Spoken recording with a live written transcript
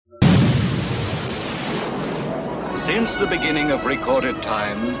Since the beginning of recorded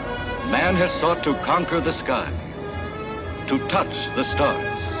time, man has sought to conquer the sky, to touch the stars.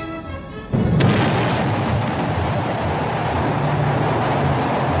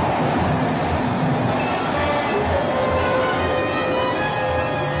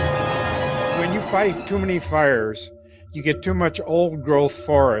 When you fight too many fires, you get too much old-growth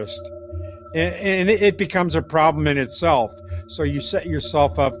forest, and it becomes a problem in itself. So you set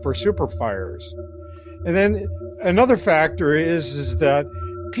yourself up for super fires. And then another factor is that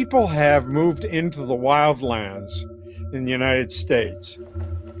people have moved into the wildlands in the United States.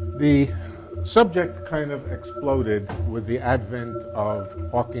 The subject kind of exploded with the advent of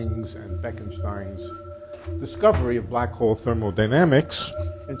Hawking's and Bekenstein's discovery of black hole thermodynamics.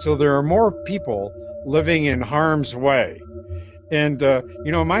 And so there are more people living in harm's way. And,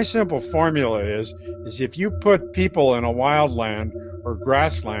 my simple formula is if you put people in a wildland or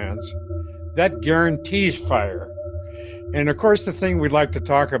grasslands, that guarantees fire. And, of course, the thing we'd like to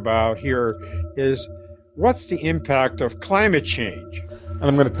talk about here is what's the impact of climate change? And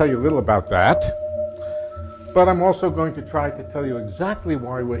I'm going to tell you a little about that. But I'm also going to try to tell you exactly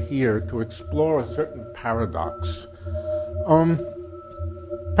why we're here, to explore a certain paradox.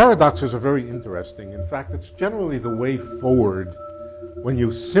 Paradoxes are very interesting. In fact, it's generally the way forward when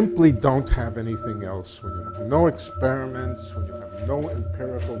you simply don't have anything else, when you have no experiments, when you have no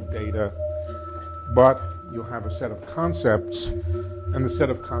empirical data, but you have a set of concepts, and the set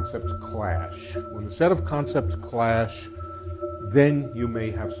of concepts clash. When the set of concepts clash, then you may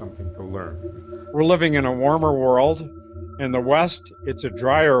have something to learn. We're living in a warmer world. In the West, it's a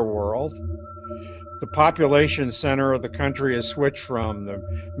drier world. The population center of the country has switched from the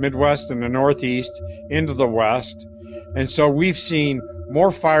Midwest and the Northeast into the West. And so we've seen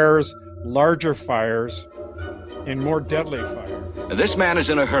more fires, larger fires, and more deadly fires. This man is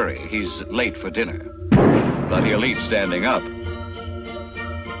in a hurry. He's late for dinner. But he'll eat standing up.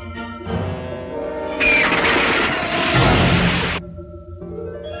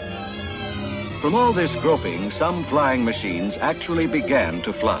 From all this groping, some flying machines actually began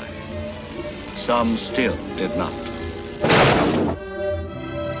to fly. Some still did not.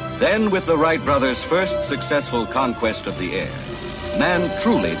 Then, with the Wright brothers' first successful conquest of the air, man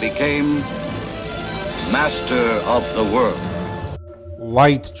truly became master of the world.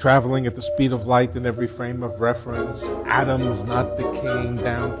 Light traveling at the speed of light in every frame of reference, atoms not decaying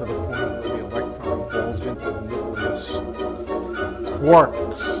down to the point where the electron falls into the nucleus,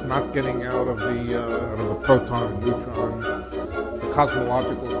 quarks not getting out of the proton and neutron, the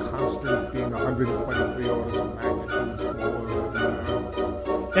cosmological constant being 123 orders of magnitude smaller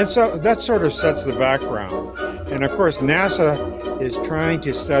than And so that sort of sets the background. And of course, NASA is trying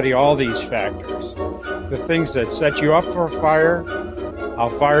to study all these factors. The things that set you up for a fire, how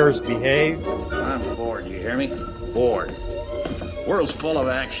fires behave. I'm bored, you hear me? Bored. World's full of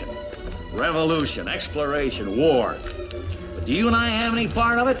action. Revolution, exploration, war. But do you and I have any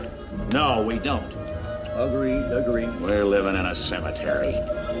part of it? No, we don't. Agreed. We're living in a cemetery.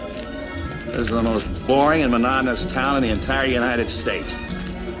 This is the most boring and monotonous town in the entire United States.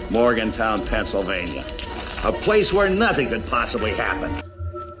 Morgantown, Pennsylvania. A place where nothing could possibly happen.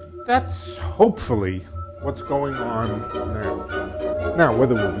 That's hopefully what's going on now. Now,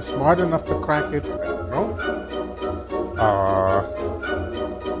 whether we'll be smart enough to crack it, I don't know.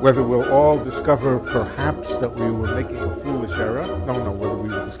 Whether we'll all discover perhaps that we were making a foolish error. No, whether we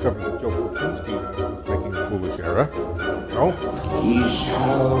will discover that Joe Kropinski was making a foolish error. No. He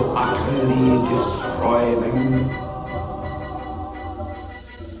shall utterly destroy them.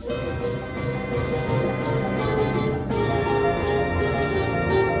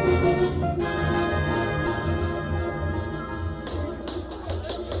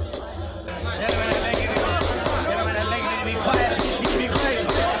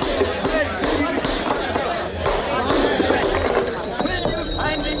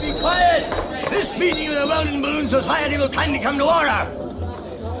 Society will kindly come to order.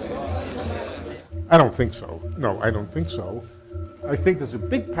 I don't think so. No, I don't think so. I think there's a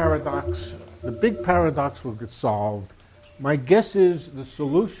big paradox. The big paradox will get solved. My guess is the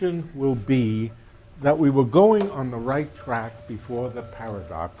solution will be that we were going on the right track before the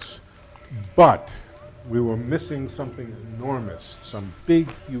paradox, but we were missing something enormous, some big,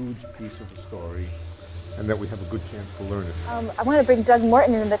 huge piece of the story, and that we have a good chance to learn it. I want to bring Doug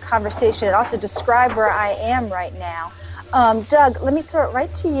Morton into the conversation and also describe where I am right now. Doug, let me throw it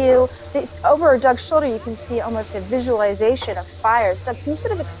right to you. Over Doug's shoulder, you can see almost a visualization of fires. Doug, can you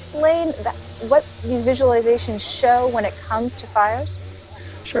sort of explain what these visualizations show when it comes to fires?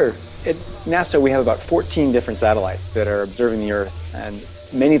 Sure. At NASA, we have about 14 different satellites that are observing the Earth, and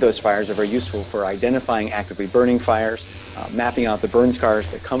Many of those fires are very useful for identifying actively burning fires, mapping out the burn scars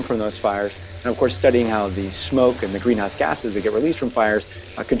that come from those fires, and of course studying how the smoke and the greenhouse gases that get released from fires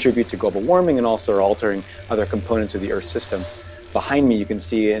contribute to global warming and also are altering other components of the Earth's system. Behind me you can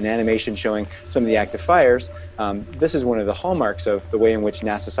see an animation showing some of the active fires. This is one of the hallmarks of the way in which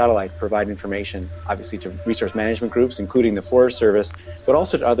NASA satellites provide information, obviously to resource management groups, including the Forest Service, but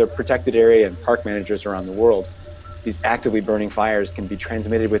also to other protected area and park managers around the world. These actively burning fires can be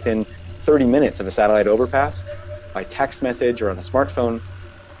transmitted within 30 minutes of a satellite overpass by text message or on a smartphone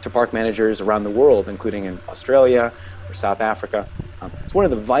to park managers around the world, including in Australia or South Africa. It's one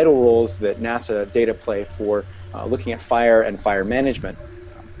of the vital roles that NASA data play for looking at fire and fire management.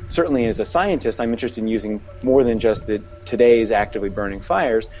 Certainly as a scientist, I'm interested in using more than just today's actively burning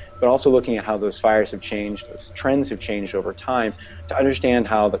fires, but also looking at how those fires have changed, those trends have changed over time, to understand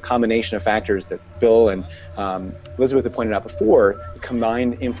how the combination of factors that Bill and Elizabeth had pointed out before, the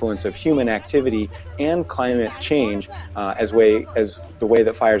combined influence of human activity and climate change as the way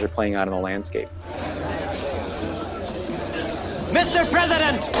that fires are playing out in the landscape. Mr.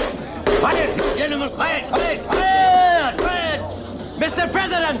 President! Quiet, gentlemen, quiet! Mr.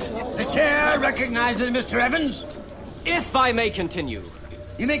 President! The chair recognizes Mr. Evans. If I may continue.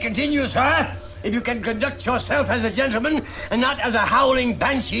 You may continue, sir, if you can conduct yourself as a gentleman and not as a howling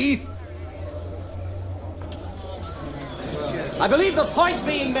banshee. I believe the point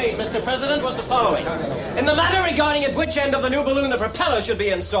being made, Mr. President, was the following. In the matter regarding at which end of the new balloon the propeller should be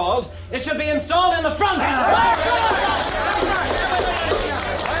installed, it should be installed in the front.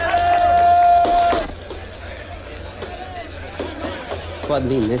 Pardon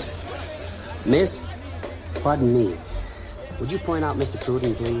me, miss. Miss, pardon me. Would you point out Mr.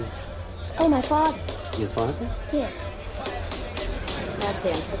 Pruden, please? Oh, my father. Your father? Yes. That's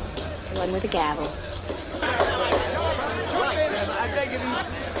him. The one with the gavel.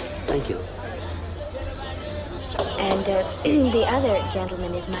 Thank you. And the other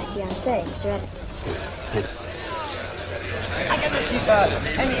gentleman is my fiancé, Mr. Evans. Thank you. I cannot see, sir,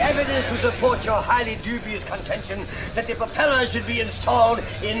 any evidence to support your highly dubious contention that the propeller should be installed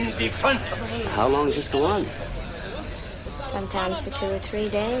in the front. How long does this go on? Sometimes for 2 or 3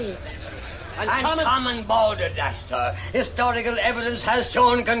 days. And common balderdash, sir. Historical evidence has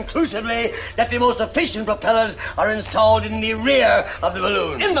shown conclusively that the most efficient propellers are installed in the rear of the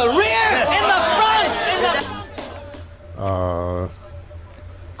balloon. In the rear? Yes. In the front?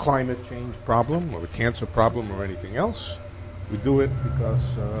 Climate change problem or the cancer problem or anything else. We do it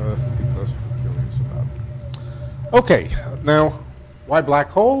because we're curious about it. Okay, now, why black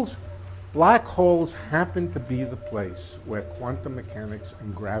holes? Black holes happen to be the place where quantum mechanics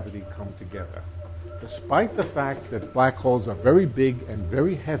and gravity come together. Despite the fact that black holes are very big and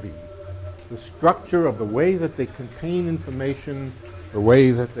very heavy, the structure of the way that they contain information, the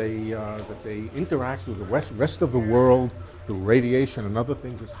way that they interact with the rest of the world through radiation and other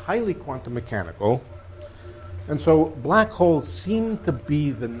things is highly quantum mechanical. And so black holes seem to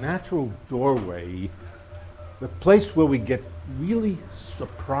be the natural doorway, the place where we get really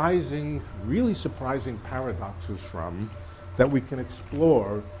surprising paradoxes from that we can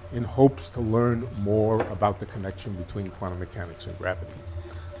explore in hopes to learn more about the connection between quantum mechanics and gravity.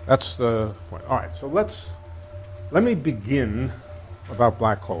 That's the point. All right, so let me begin about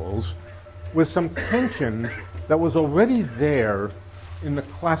black holes with some tension that was already there in the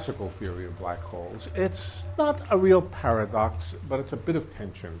classical theory of black holes. It's not a real paradox, but it's a bit of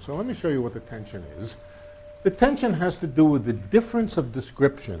tension. So let me show you what the tension is. The tension has to do with the difference of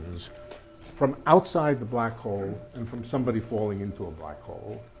descriptions from outside the black hole and from somebody falling into a black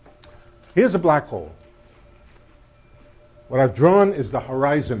hole. Here's a black hole. What I've drawn is the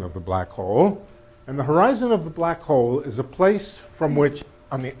horizon of the black hole, and the horizon of the black hole is a place from which,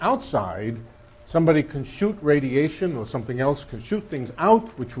 on the outside, somebody can shoot radiation or something else can shoot things out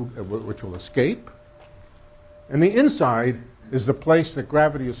which will escape. And the inside is the place that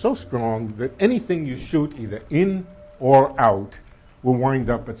gravity is so strong that anything you shoot either in or out will wind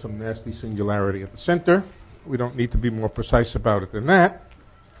up at some nasty singularity at the center. We don't need to be more precise about it than that.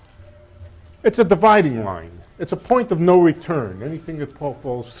 It's a dividing line. It's a point of no return. Anything that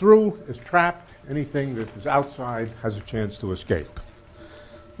falls through is trapped. Anything that is outside has a chance to escape.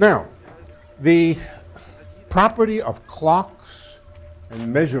 Now, the property of clocks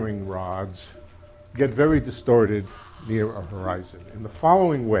and measuring rods get very distorted near a horizon in the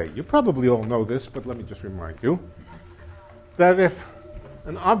following way. You probably all know this, but let me just remind you that if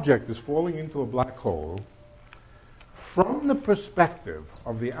an object is falling into a black hole, from the perspective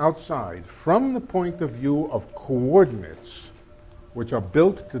of the outside, from the point of view of coordinates, which are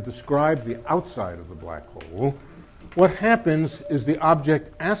built to describe the outside of the black hole, what happens is the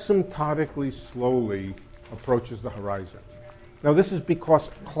object asymptotically slowly approaches the horizon. Now, this is because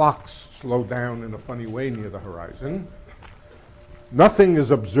clocks slow down in a funny way near the horizon. Nothing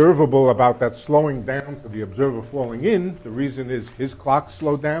is observable about that slowing down to the observer falling in. The reason is his clock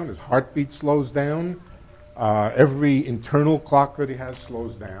slowed down, his heartbeat slows down, every internal clock that he has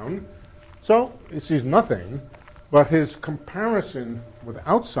slows down. So he sees nothing, but his comparison with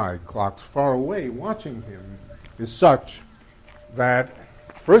outside clocks far away watching him is such that,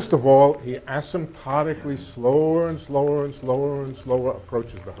 first of all, he asymptotically slower and slower and slower and slower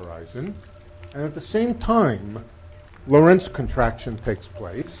approaches the horizon. And at the same time, Lorentz contraction takes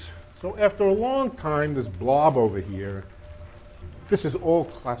place. So after a long time, this blob over here, this is all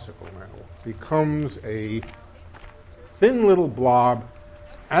classical now, becomes a thin little blob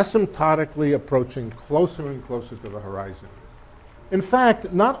asymptotically approaching closer and closer to the horizon. In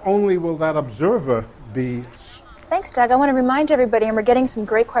fact, not only will that observer be... Thanks, Doug. I want to remind everybody, and we're getting some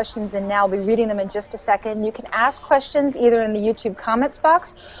great questions in now. I'll be reading them in just a second. You can ask questions either in the YouTube comments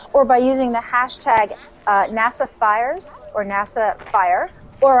box or by using the hashtag NASA Fires or NASA Fire,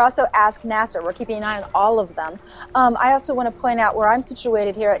 or also Ask NASA. We're keeping an eye on all of them. I also want to point out where I'm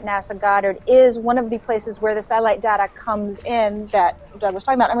situated here at NASA Goddard is one of the places where the satellite data comes in that Doug was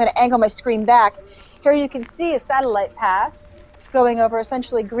talking about. I'm going to angle my screen back. Here you can see a satellite pass going over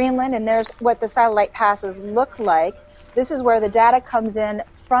essentially Greenland, and there's what the satellite passes look like. This is where the data comes in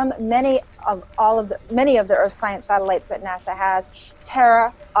from many of the Earth science satellites that NASA has: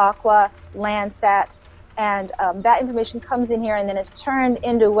 Terra, Aqua, Landsat, and that information comes in here and then is turned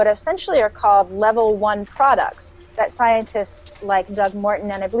into what essentially are called level 1 products that scientists like Doug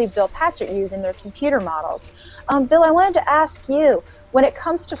Morton and I believe Bill Patzert use in their computer models. Bill, I wanted to ask you, when it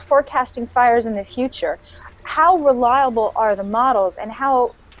comes to forecasting fires in the future, how reliable are the models and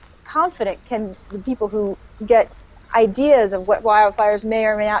how confident can the people who get ideas of what wildfires may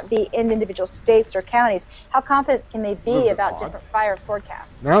or may not be in individual states or counties, how confident can they be about different fire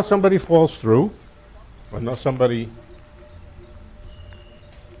forecasts? Now somebody falls through, or now somebody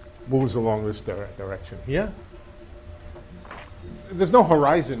moves along this direction here. There's no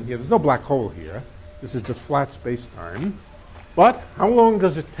horizon here, there's no black hole here. This is just flat space-time. But how long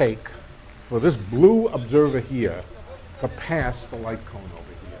does it take for this blue observer here to pass the light cone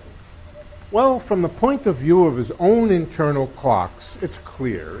over here? Well, from the point of view of his own internal clocks, it's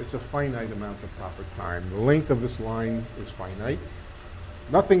clear. It's a finite amount of proper time. The length of this line is finite.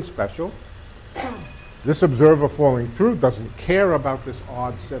 Nothing special. This observer falling through doesn't care about this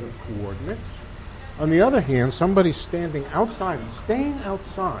odd set of coordinates. On the other hand, somebody standing outside and staying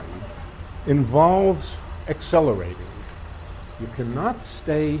outside involves accelerating. You cannot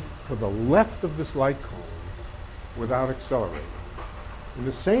stay to the left of this light cone without accelerating. In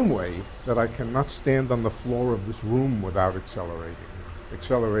the same way that I cannot stand on the floor of this room without accelerating.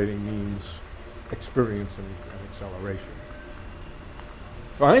 Accelerating means experiencing an acceleration.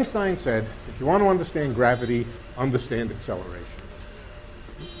 So Einstein said, if you want to understand gravity, understand acceleration.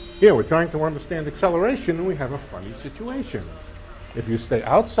 Here we're trying to understand acceleration and we have a funny situation. If you stay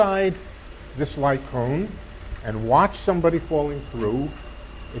outside this light cone and watch somebody falling through,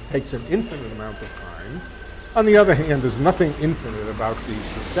 it takes an infinite amount of time. On the other hand, there's nothing infinite about the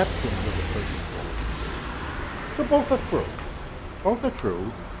perceptions of the person falling through. So both are true. Both are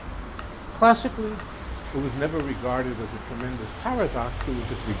true. Classically, it was never regarded as a tremendous paradox. It was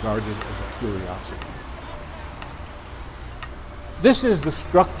just regarded as a curiosity. This is the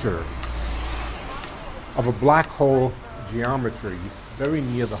structure of a black hole geometry very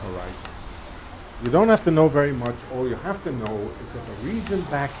near the horizon. You don't have to know very much. All you have to know is that the region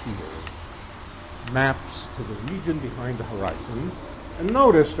back here maps to the region behind the horizon. And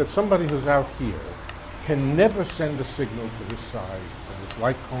notice that somebody who's out here can never send a signal to this side of this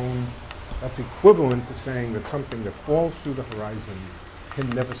light cone. That's equivalent to saying that something that falls through the horizon can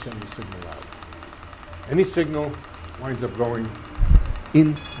never send a signal out. Any signal winds up going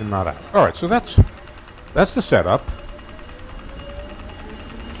in and not out. All right, so that's the setup.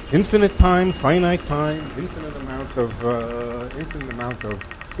 Infinite time, finite time, infinite amount of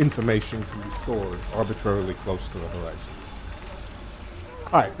information can be stored arbitrarily close to the horizon.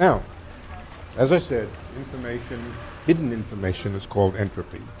 All right, now, as I said, hidden information is called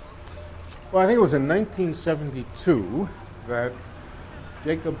entropy. Well, I think it was in 1972 that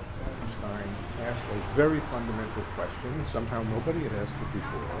Jacob Einstein asked a very fundamental question. Somehow nobody had asked it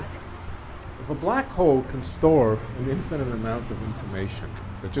before. If a black hole can store an infinite amount of information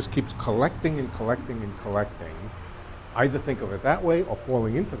that just keeps collecting and collecting and collecting, either think of it that way or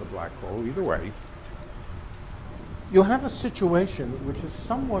falling into the black hole, either way, you'll have a situation which is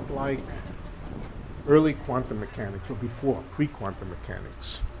somewhat like early quantum mechanics, or before pre-quantum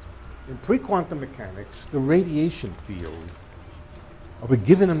mechanics. In pre-quantum mechanics, the radiation field of a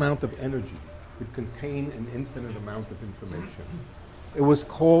given amount of energy could contain an infinite amount of information. It was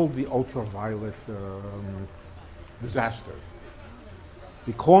called the ultraviolet disaster.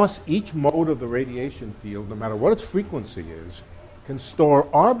 Because each mode of the radiation field, no matter what its frequency is, can store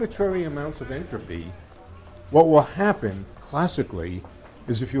arbitrary amounts of entropy, what will happen classically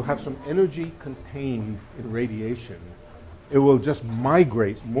is if you have some energy contained in radiation, it will just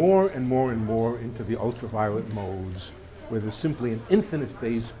migrate more and more and more into the ultraviolet modes, where there's simply an infinite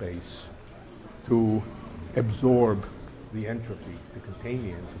phase space to absorb the entropy, to contain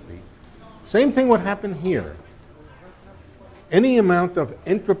the entropy. Same thing would happen here. Any amount of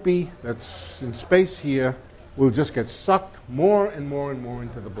entropy that's in space here will just get sucked more and more and more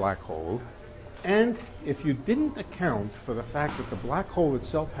into the black hole. And if you didn't account for the fact that the black hole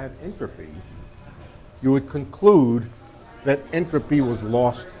itself had entropy, you would conclude that entropy was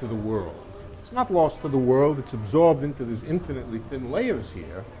lost to the world. It's not lost to the world, it's absorbed into these infinitely thin layers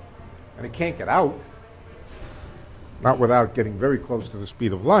here, and it can't get out, not without getting very close to the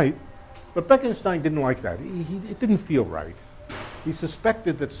speed of light. But Bekenstein didn't like that. It didn't feel right. He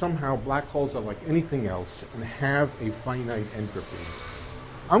suspected that somehow black holes are like anything else and have a finite entropy.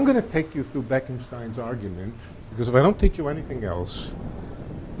 I'm going to take you through Bekenstein's argument, because if I don't teach you anything else,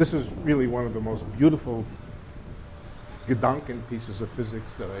 this is really one of the most beautiful Gedanken pieces of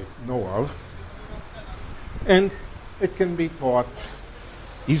physics that I know of. And it can be taught,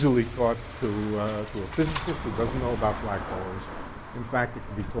 easily taught to a physicist who doesn't know about black holes. In fact, it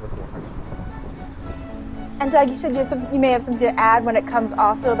can be taught to a high school. And Doug, you said you may have something to add when it comes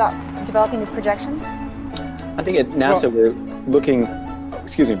also about developing these projections? I think at NASA we're looking,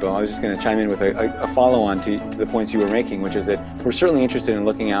 excuse me, Bill, I was just going to chime in with a follow-on to the points you were making, which is that we're certainly interested in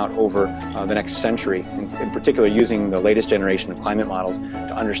looking out over the next century, in particular using the latest generation of climate models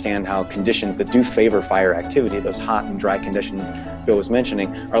to understand how conditions that do favor fire activity, those hot and dry conditions Bill was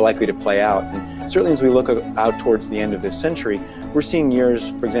mentioning, are likely to play out. And certainly as we look out towards the end of this century, we're seeing years,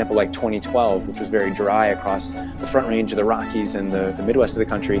 for example, like 2012, which was very dry across the Front Range of the Rockies and the Midwest of the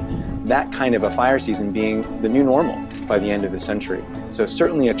country, that kind of a fire season being the new normal by the end of the century. So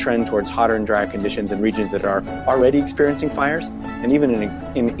certainly a trend towards hotter and drier conditions in regions that are already experiencing fires, and even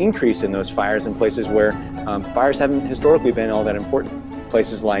an increase in those fires in places where fires haven't historically been all that important.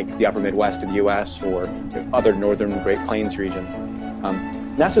 Places like the upper Midwest of the U.S. or other northern Great Plains regions.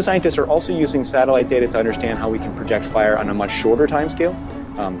 NASA scientists are also using satellite data to understand how we can project fire on a much shorter time scale.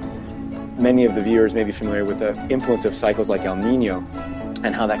 Many of the viewers may be familiar with the influence of cycles like El Nino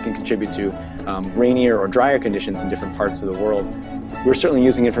and how that can contribute to rainier or drier conditions in different parts of the world. We're certainly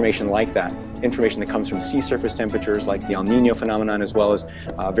using information like that, information that comes from sea surface temperatures like the El Nino phenomenon, as well as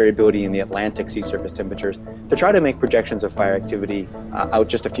variability in the Atlantic sea surface temperatures, to try to make projections of fire activity out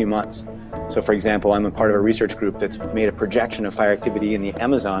just a few months. So for example, I'm a part of a research group that's made a projection of fire activity in the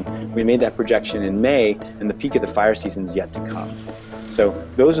Amazon. We made that projection in May, and the peak of the fire season is yet to come. So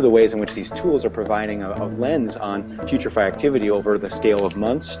those are the ways in which these tools are providing a lens on future fire activity over the scale of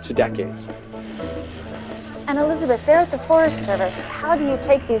months to decades. And Elizabeth, there at the Forest Service, how do you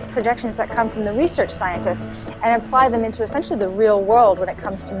take these projections that come from the research scientists and apply them into essentially the real world when it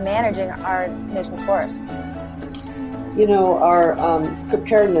comes to managing our nation's forests? You know, our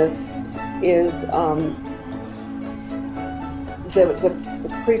preparedness is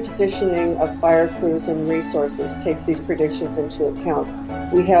the pre-positioning of fire crews and resources takes these predictions into account.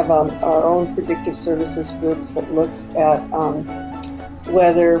 We have our own predictive services groups that looks at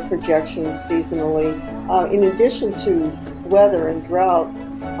weather projections seasonally. In addition to weather and drought,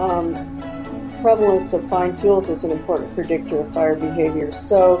 prevalence of fine fuels is an important predictor of fire behavior.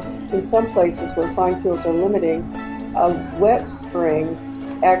 So in some places where fine fuels are limiting, a wet spring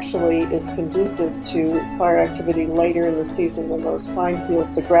actually is conducive to fire activity later in the season when those fine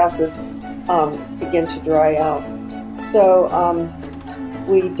fuels, the grasses, begin to dry out. So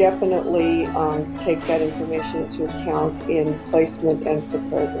we definitely take that information into account in placement and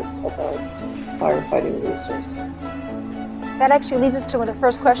preparedness of our firefighting resources. That actually leads us to the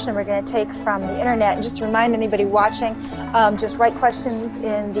first question we're going to take from the internet. And just to remind anybody watching, just write questions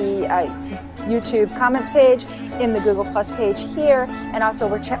in the YouTube comments page, in the Google Plus page here, and also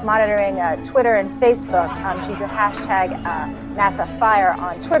we're monitoring Twitter and Facebook. Use a hashtag NASAFire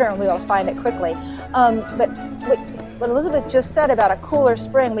on Twitter, and we'll find it quickly. But what Elizabeth just said about a cooler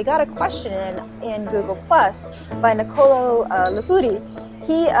spring, we got a question in Google Plus by Nicolo Lupudi.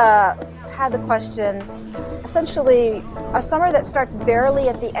 He had the question, essentially, a summer that starts barely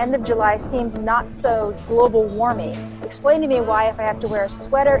at the end of July seems not so global warming. Explain to me why, if I have to wear a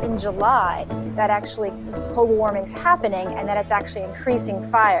sweater in July, that actually global warming's happening and that it's actually increasing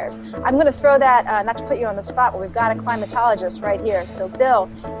fires. I'm going to throw that, not to put you on the spot, but we've got a climatologist right here. So, Bill,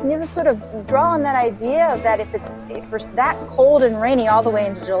 can you sort of draw on that idea of that if it's that cold and rainy all the way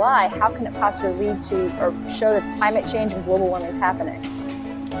into July, how can it possibly lead to or show that climate change and global warming is happening?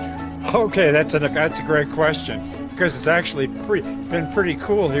 Okay, that's a great question, because it's actually been pretty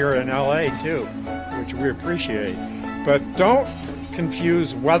cool here in LA too, which we appreciate. But don't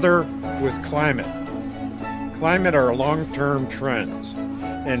confuse weather with climate. Climate are long-term trends.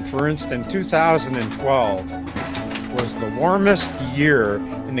 And for instance, 2012 was the warmest year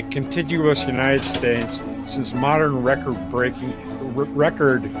in the contiguous United States since modern record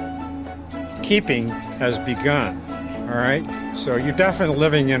keeping has begun. All right, so you're definitely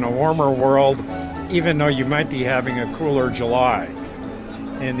living in a warmer world, even though you might be having a cooler July.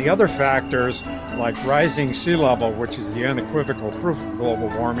 And the other factors, like rising sea level, which is the unequivocal proof of global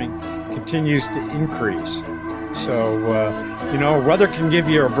warming, continues to increase. So, weather can give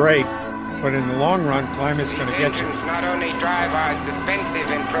you a break, but in the long run, climate's going to get you. These engines not only drive our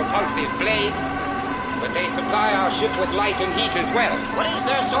suspensive and propulsive blades, but they supply our ship with light and heat as well. What is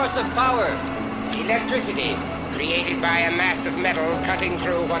their source of power? Electricity, created by a mass of metal cutting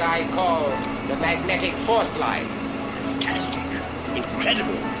through what I call the magnetic force lines. Fantastic.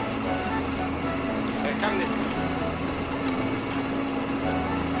 Incredible. Come this way.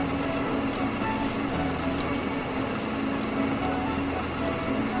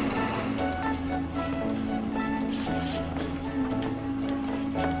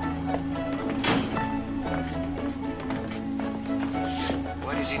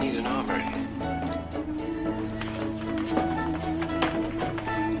 Why does he need an armory?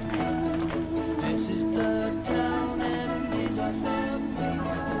 This is the town and these are the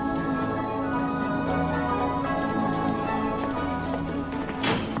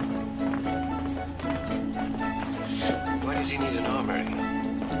Why does he need an armory?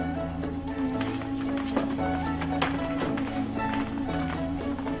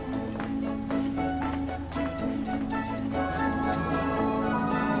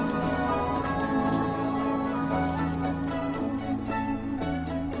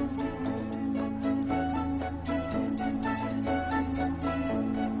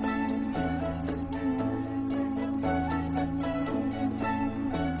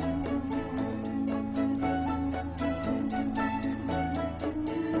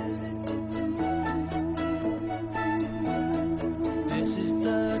 This is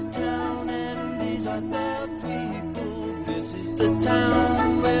the town and these are the people. This is the town.